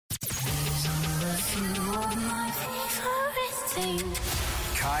routine.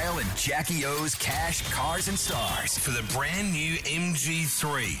 Kyle and Jackie O's Cash, Cars and Stars. For the brand new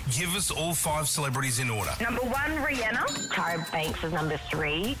MG3, give us all 5 celebrities in order. Number 1, Rihanna. Tyra Banks is number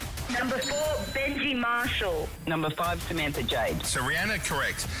 3. Number 4, Benji Marshall. Number 5, Samantha Jade. So Rihanna,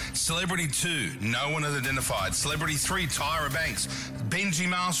 correct. Celebrity 2, no one has identified. Celebrity 3, Tyra Banks. Benji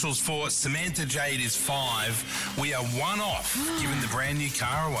Marshall's 4, Samantha Jade is 5. We are 1 off, giving the brand new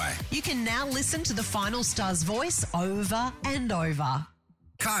car away. You can now listen to the final star's voice over and over.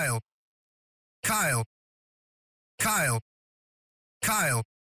 Kyle. Kyle. Kyle. Kyle.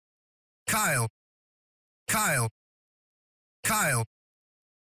 Kyle. Kyle. Kyle.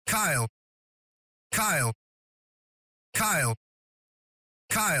 Kyle. Kyle. Kyle.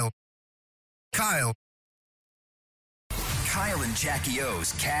 Kyle. Kyle. Kyle and Jackie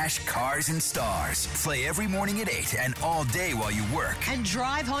O's Cash, Cars and Stars. Play every morning at 8 and all day while you work. And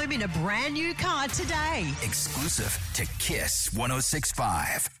drive home in a brand new car today. Exclusive to Kiss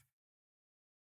 106.5.